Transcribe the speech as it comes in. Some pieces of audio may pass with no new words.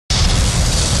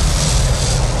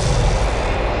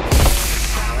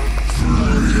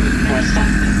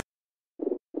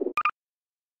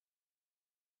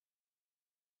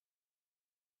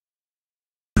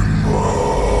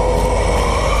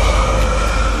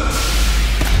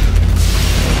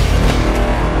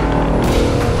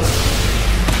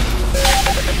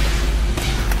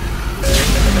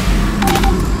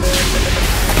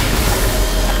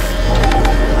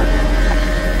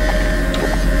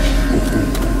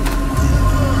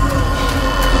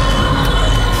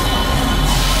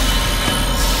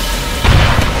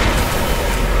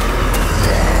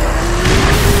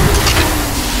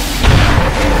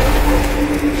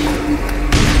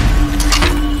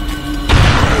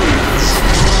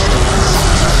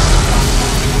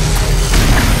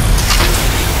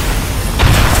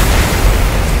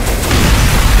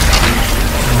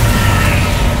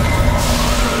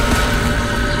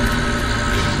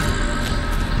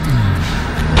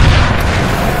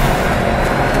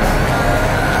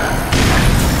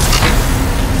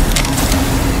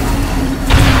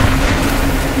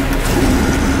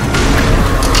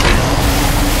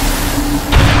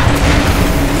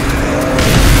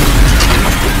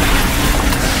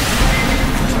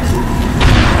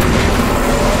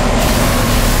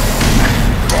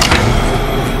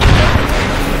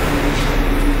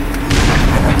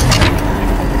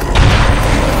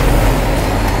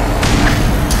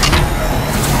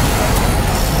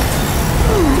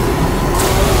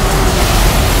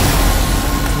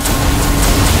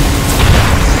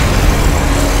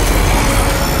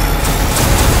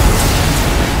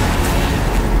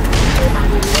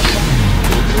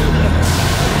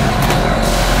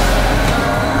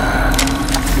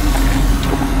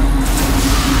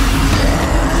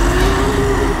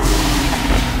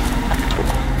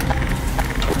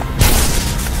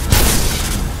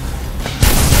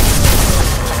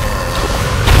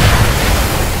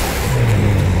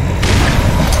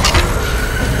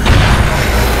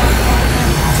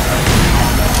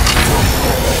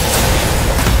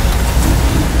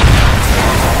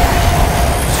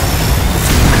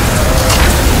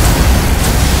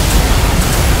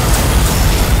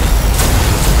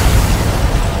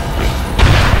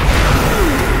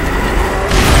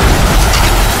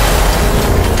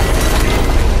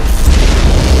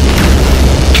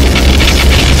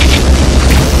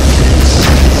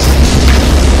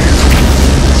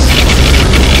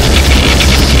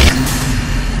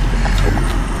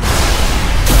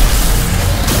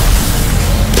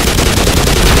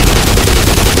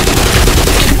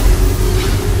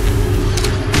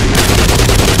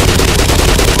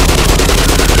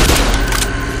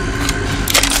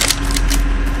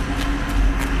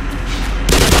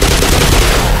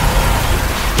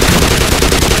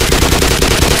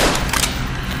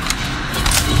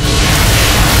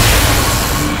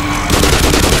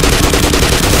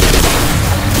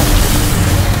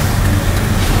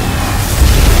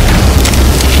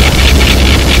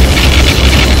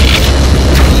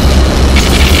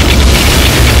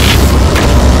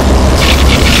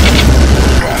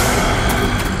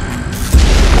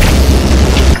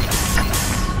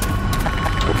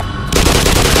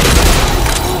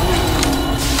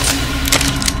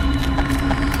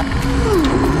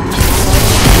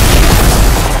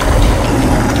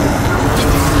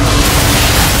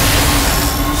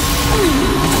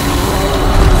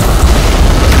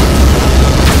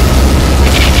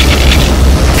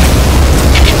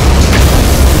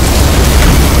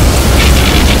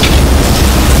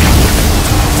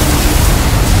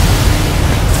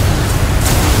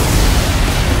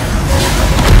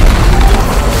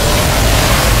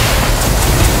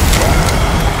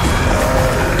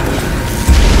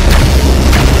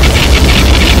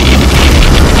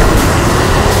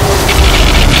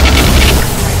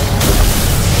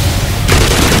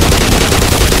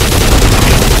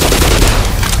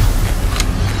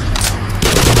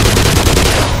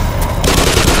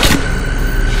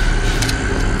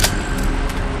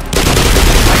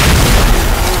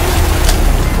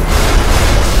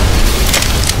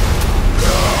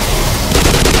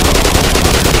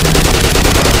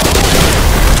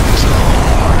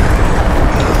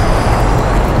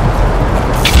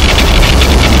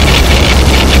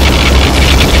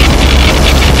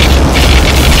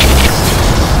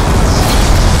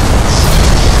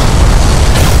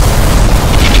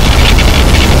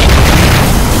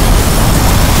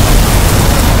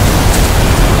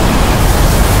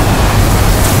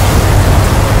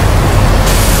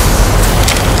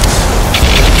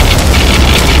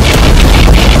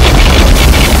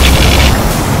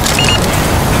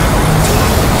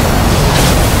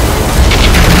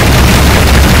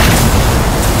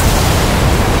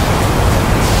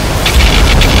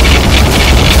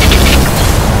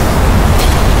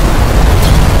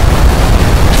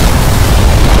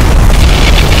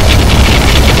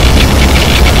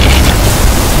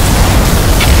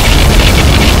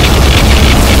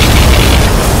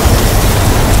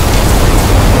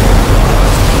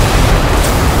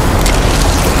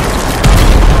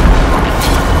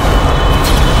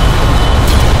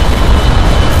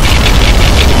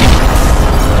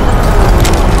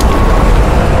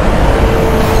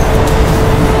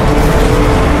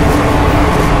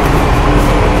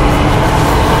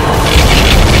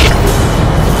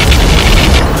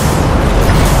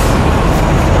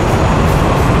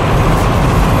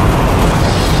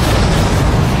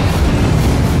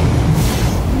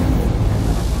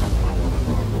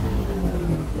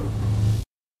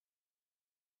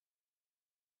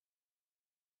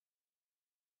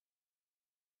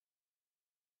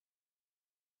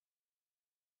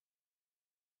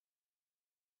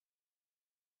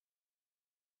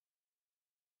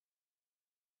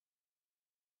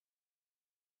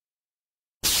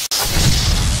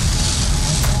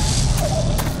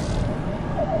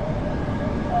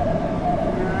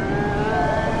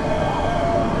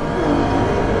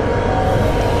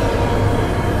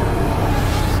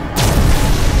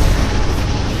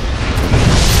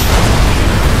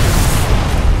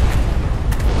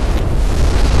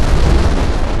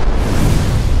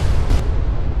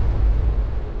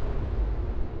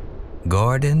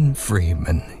Gordon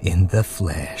Freeman in the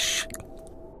flesh.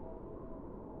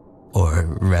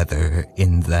 Or rather,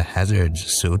 in the hazard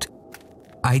suit.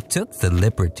 I took the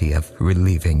liberty of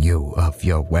relieving you of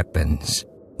your weapons.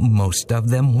 Most of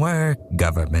them were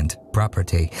government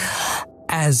property.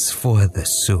 As for the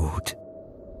suit,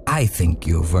 I think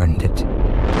you've earned it.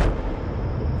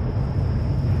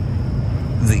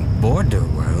 The border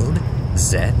world,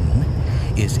 Zen,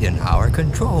 is in our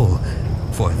control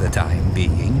for the time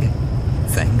being.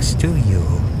 Thanks to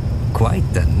you. Quite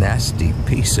the nasty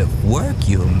piece of work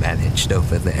you managed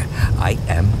over there. I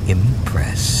am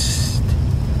impressed.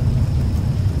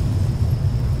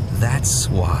 That's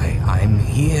why I'm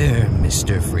here,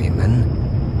 Mr. Freeman.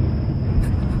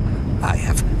 I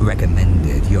have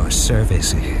recommended your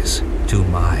services to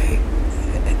my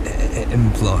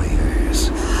employers,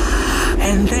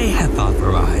 and they have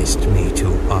authorized me to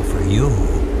offer you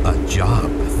a job.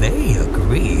 They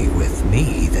agree with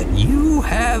me that you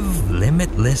have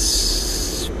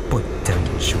limitless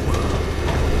potential.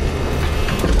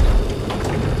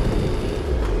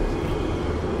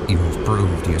 You've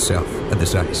proved yourself a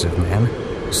decisive man,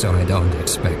 so I don't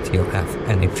expect you'll have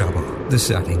any trouble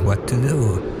deciding what to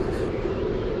do.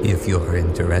 If you're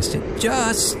interested,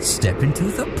 just step into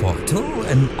the portal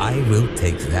and I will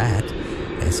take that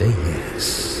as a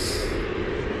yes.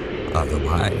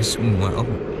 Otherwise, well,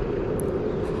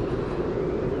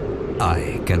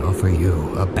 I can offer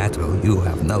you a battle you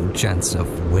have no chance of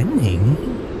winning.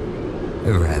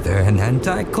 Rather an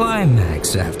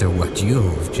anticlimax after what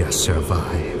you've just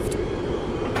survived.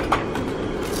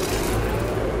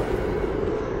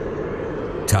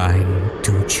 Time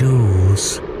to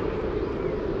choose.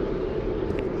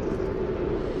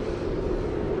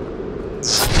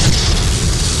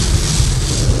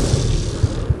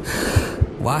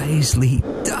 Wisely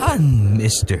done,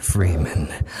 Mr. Freeman.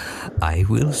 I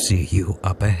will see you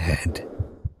up ahead.